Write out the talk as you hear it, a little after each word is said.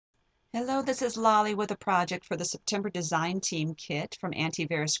Hello, this is Lolly with a project for the September Design Team Kit from Aunty,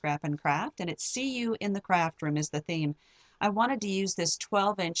 Vera Scrap and Craft, and it's See You in the Craft Room is the theme. I wanted to use this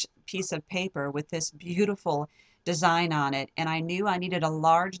 12-inch piece of paper with this beautiful design on it, and I knew I needed a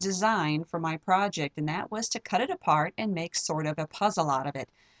large design for my project, and that was to cut it apart and make sort of a puzzle out of it.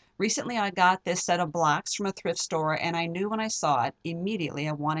 Recently, I got this set of blocks from a thrift store, and I knew when I saw it, immediately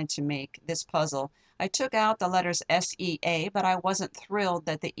I wanted to make this puzzle. I took out the letters S-E-A, but I wasn't thrilled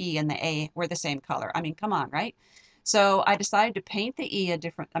that the E and the A were the same color. I mean, come on, right? So I decided to paint the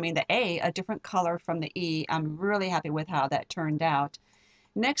the A a different color from the E. I'm really happy with how that turned out.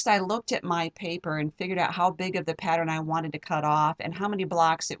 Next, I looked at my paper and figured out how big of the pattern I wanted to cut off and how many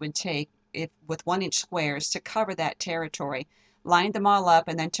blocks it would take if with 1-inch squares to cover that territory. Lined them all up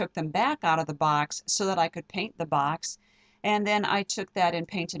and then took them back out of the box so that I could paint the box. And then I took that and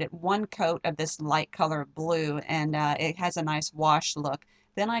painted it one coat of this light color blue, and it has a nice wash look.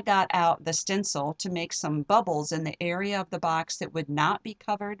 Then I got out the stencil to make some bubbles in the area of the box that would not be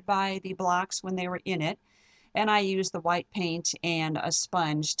covered by the blocks when they were in it. And I used the white paint and a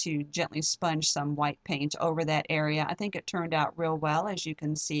sponge to gently sponge some white paint over that area. I think it turned out real well, as you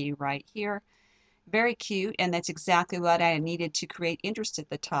can see right here. Very cute, and that's exactly what I needed to create interest at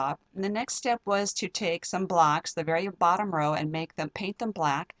the top. And the next step was to take some blocks, the very bottom row, and paint them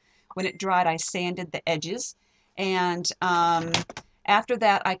black. When it dried, I sanded the edges, and after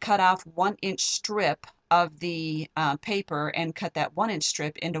that, I cut off 1-inch strip of the paper and cut that 1-inch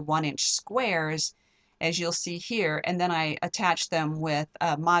strip into 1-inch squares, as you'll see here, and then I attached them with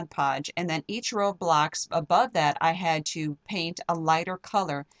Mod Podge. And then each row of blocks above that, I had to paint a lighter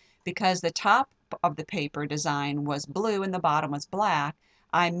color because the top of the paper design was blue and the bottom was black.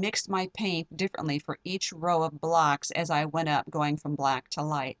 I mixed my paint differently for each row of blocks as I went up, going from black to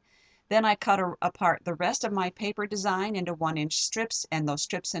light. Then I cut apart the rest of my paper design into 1-inch strips and those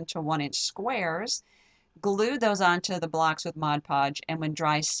strips into 1-inch squares, glued those onto the blocks with Mod Podge, and when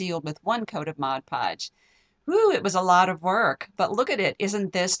dry, sealed with one coat of Mod Podge. Whew, it was a lot of work, but look at it.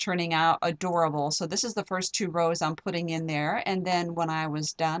 Isn't this turning out adorable? So this is the first 2 rows I'm putting in there, and then when I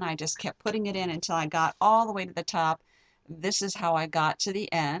was done, I just kept putting it in until I got all the way to the top. This is how I got to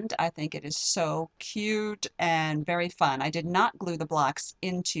the end. I think it is so cute and very fun. I did not glue the blocks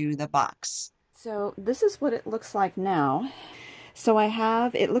into the box. So this is what it looks like now. So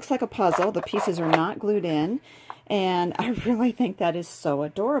it looks like a puzzle. The pieces are not glued in, and I really think that is so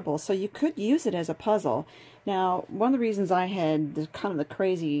adorable. So you could use it as a puzzle. Now, one of the reasons I had kind of the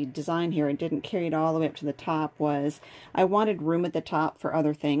crazy design here and didn't carry it all the way up to the top was I wanted room at the top for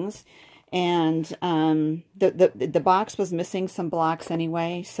other things. And the box was missing some blocks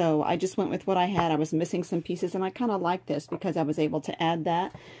anyway, so I just went with what I had. I was missing some pieces, and I kind of like this because I was able to add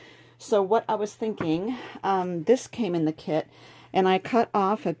that. So what I was thinking, this came in the kit, and I cut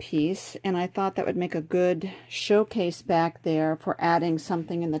off a piece, and I thought that would make a good showcase back there for adding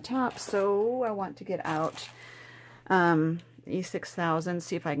something in the top. So I want to get out E6000,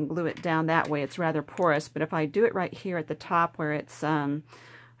 see if I can glue it down that way. It's rather porous, but if I do it right here at the top where it's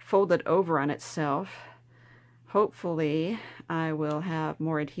folded over on itself, hopefully I will have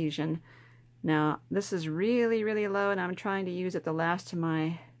more adhesion. Now, this is really, really low, and I'm trying to use it the last of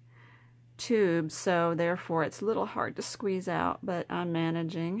my tube, so therefore it's a little hard to squeeze out, but I'm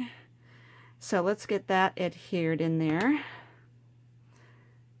managing. So let's get that adhered in there.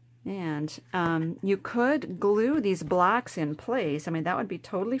 And you could glue these blocks in place. I mean, that would be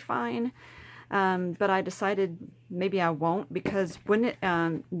totally fine, but I decided maybe I won't, because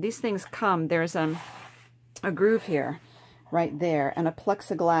when these things come, there's a groove here, right there, and a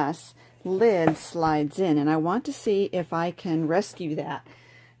plexiglass lid slides in, and I want to see if I can rescue that.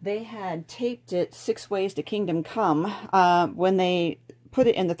 They had taped it 6 Ways to Kingdom Come when they put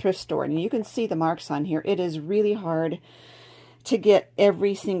it in the thrift store. And you can see the marks on here. It is really hard to get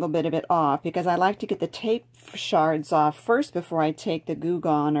every single bit of it off because I like to get the tape shards off first before I take the Goo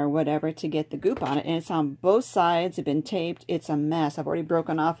Gone or whatever to get the goop on it. And it's on both sides. It's been taped. It's a mess. I've already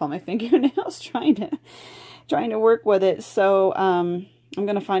broken off all my fingernails trying to work with it. So I'm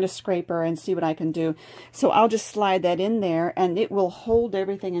going to find a scraper and see what I can do. So I'll just slide that in there, and it will hold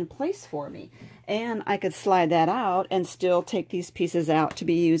everything in place for me. And I could slide that out and still take these pieces out to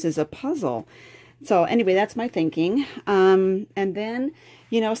be used as a puzzle. So anyway, that's my thinking. And then,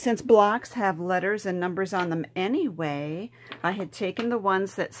 you know, since blocks have letters and numbers on them anyway, I had taken the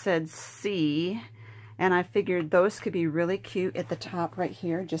ones that said C, and I figured those could be really cute at the top right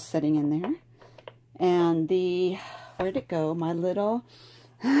here, just sitting in there. And where'd it go? My little,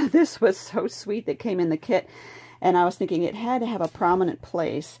 this was so sweet that came in the kit. And I was thinking it had to have a prominent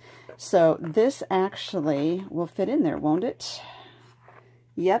place. So this actually will fit in there, won't it?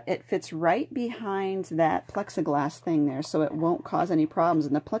 Yep, it fits right behind that plexiglass thing there, so it won't cause any problems.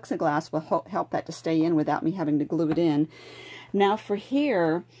 And the plexiglass will help that to stay in without me having to glue it in. Now for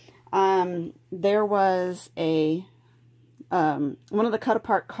here, there was a one of the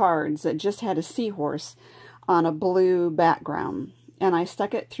cut-apart cards that just had a seahorse on a blue background. And I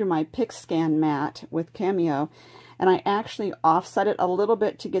stuck it through my pick scan mat with Cameo. And I actually offset it a little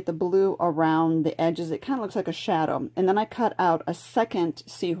bit to get the blue around the edges. It kind of looks like a shadow. And then I cut out a second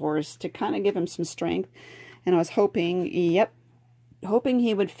seahorse to kind of give him some strength. And I was hoping, hoping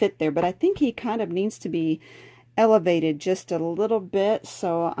he would fit there. But I think he kind of needs to be elevated just a little bit.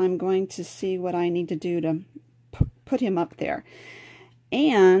 So I'm going to see what I need to do to put him up there.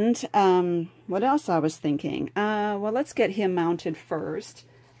 And what else I was thinking? Well, let's get him mounted first.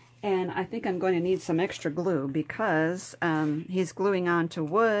 And I think I'm going to need some extra glue because he's gluing onto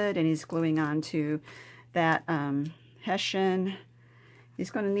wood and he's gluing onto that Hessian.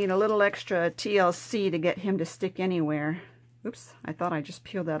 He's going to need a little extra TLC to get him to stick anywhere. Oops, I thought I just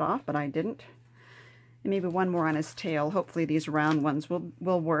peeled that off, but I didn't. And maybe one more on his tail. Hopefully these round ones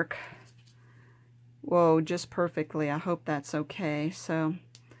will work. Whoa, just perfectly. I hope that's okay. So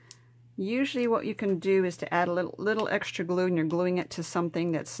usually what you can do is to add a little extra glue, and you're gluing it to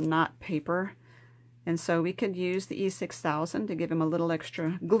something that's not paper. And so we could use the E6000 to give him a little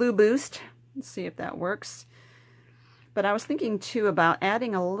extra glue boost. Let's see if that works. But I was thinking too about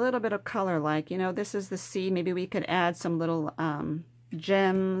adding a little bit of color, like, you know, this is the sea. Maybe we could add some little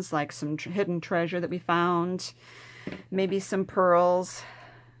gems, like some hidden treasure that we found. Maybe some pearls.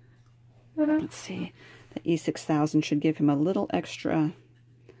 Let's see. The E6000 should give him a little extra.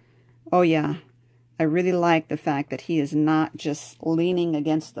 Oh yeah, I really like the fact that he is not just leaning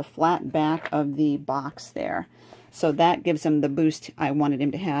against the flat back of the box there. So that gives him the boost I wanted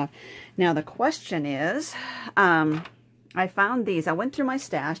him to have. Now the question is, I found these. I went through my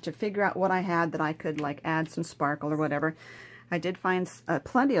stash to figure out what I had that I could like add some sparkle or whatever. I did find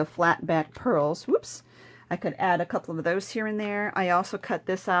plenty of flat back pearls. Whoops. I could add a couple of those here and there. I also cut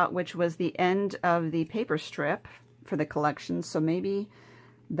this out, which was the end of the paper strip for the collection. So maybe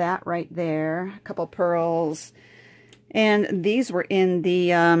that right there, a couple pearls. And these were in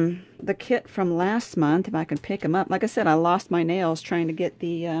the kit from last month, if I could pick them up. Like I said, I lost my nails trying to get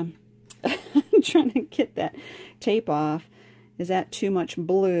the trying to get that tape off. Is that too much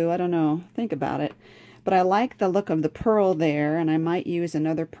blue? I don't know. Think about it. But I like the look of the pearl there, and I might use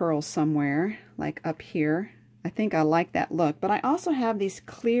another pearl somewhere, like up here. I think I like that look. But I also have these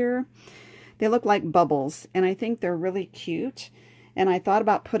clear, they look like bubbles, and I think they're really cute. And I thought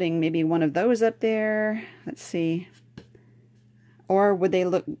about putting maybe one of those up there. Let's see. Or would they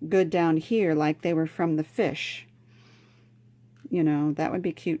look good down here like they were from the fish? You know, that would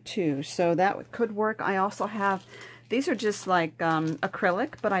be cute too. So that could work. I also have, these are just like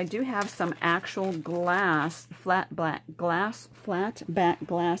acrylic, but I do have some actual glass, flat back glass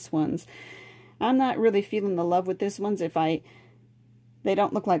ones. I'm not really feeling the love with these ones. They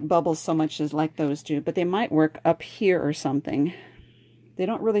don't look like bubbles so much as like those do, but they might work up here or something. They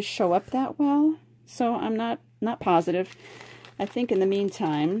don't really show up that well, so I'm not positive. I think in the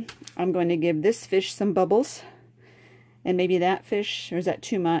meantime, I'm going to give this fish some bubbles. And maybe that fish, or is that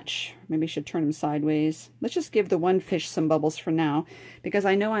too much? Maybe I should turn them sideways. Let's just give the one fish some bubbles for now, because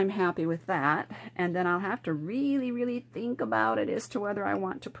I know I'm happy with that. And then I'll have to really, really think about it as to whether I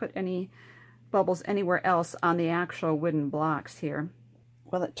want to put any bubbles anywhere else on the actual wooden blocks here.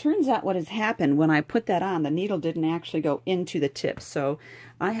 Well, it turns out what has happened when I put that on, the needle didn't actually go into the tip, so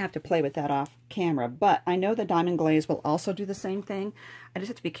I have to play with that off camera. But I know the diamond glaze will also do the same thing. I just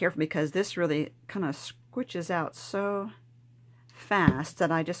have to be careful because this really kind of squishes out so fast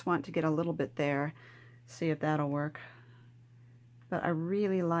that I just want to get a little bit there, see if that'll work. But I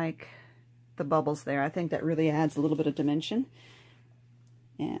really like the bubbles there. I think that really adds a little bit of dimension.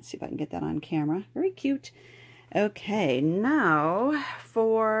 And let's see if I can get that on camera. Very cute. Okay, now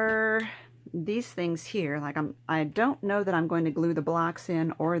for these things here, like I don't know that I'm going to glue the blocks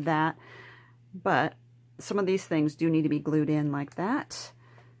in or that, but some of these things do need to be glued in like that.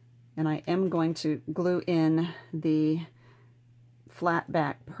 And I am going to glue in the flat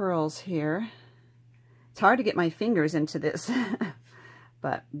back pearls here. It's hard to get my fingers into this,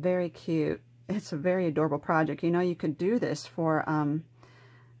 but very cute. It's a very adorable project. You know, you could do this for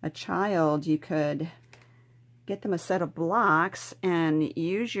a child. You could get them a set of blocks and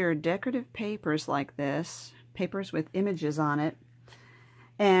use your decorative papers like this, papers with images on it,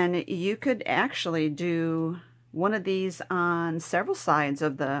 and you could actually do one of these on several sides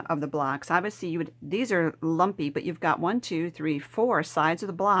of the blocks. Obviously, these are lumpy, but you've got 1, 2, 3, 4 sides of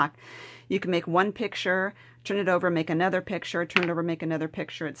the block. You can make one picture, turn it over, make another picture, turn it over, make another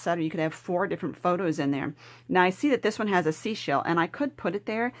picture, etc. You could have 4 different photos in there. Now I see that this one has a seashell, and I could put it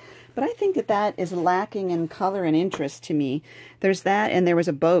there, but I think that that is lacking in color and interest to me. There's that, and there was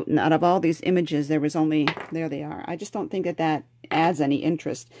a boat, and out of all these images, there was only, there they are. I just don't think that that adds any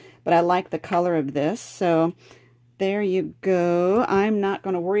interest, but I like the color of this, so there you go. I'm not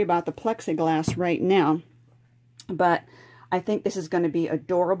going to worry about the plexiglass right now, but I think this is going to be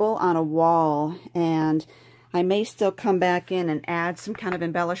adorable on a wall, and I may still come back in and add some kind of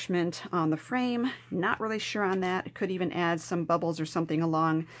embellishment on the frame. Not really sure on that. It could even add some bubbles or something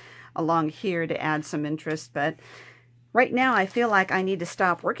along here to add some interest, but right now I feel like I need to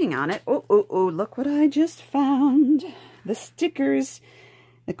stop working on it. Oh, look what I just found. The stickers.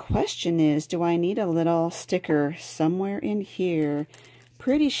 The question is, do I need a little sticker somewhere in here?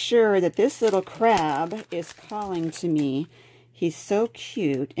 Pretty sure that this little crab is calling to me. He's so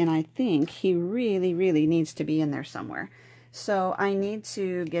cute, and I think he really, really needs to be in there somewhere. So I need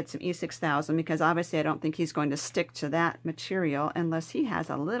to get some E6000 because obviously I don't think he's going to stick to that material unless he has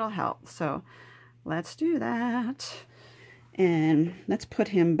a little help. So let's do that. And let's put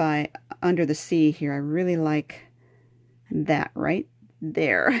him by under the sea here. I really like that right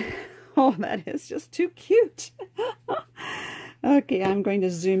there. Oh, that is just too cute. Okay, I'm going to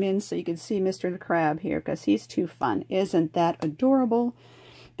zoom in so you can see Mr. Crab here because he's too fun. Isn't that adorable?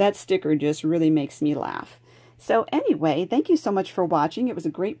 That sticker just really makes me laugh. So anyway, thank you so much for watching. It was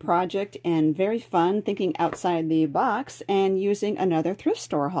a great project and very fun thinking outside the box and using another thrift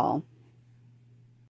store haul.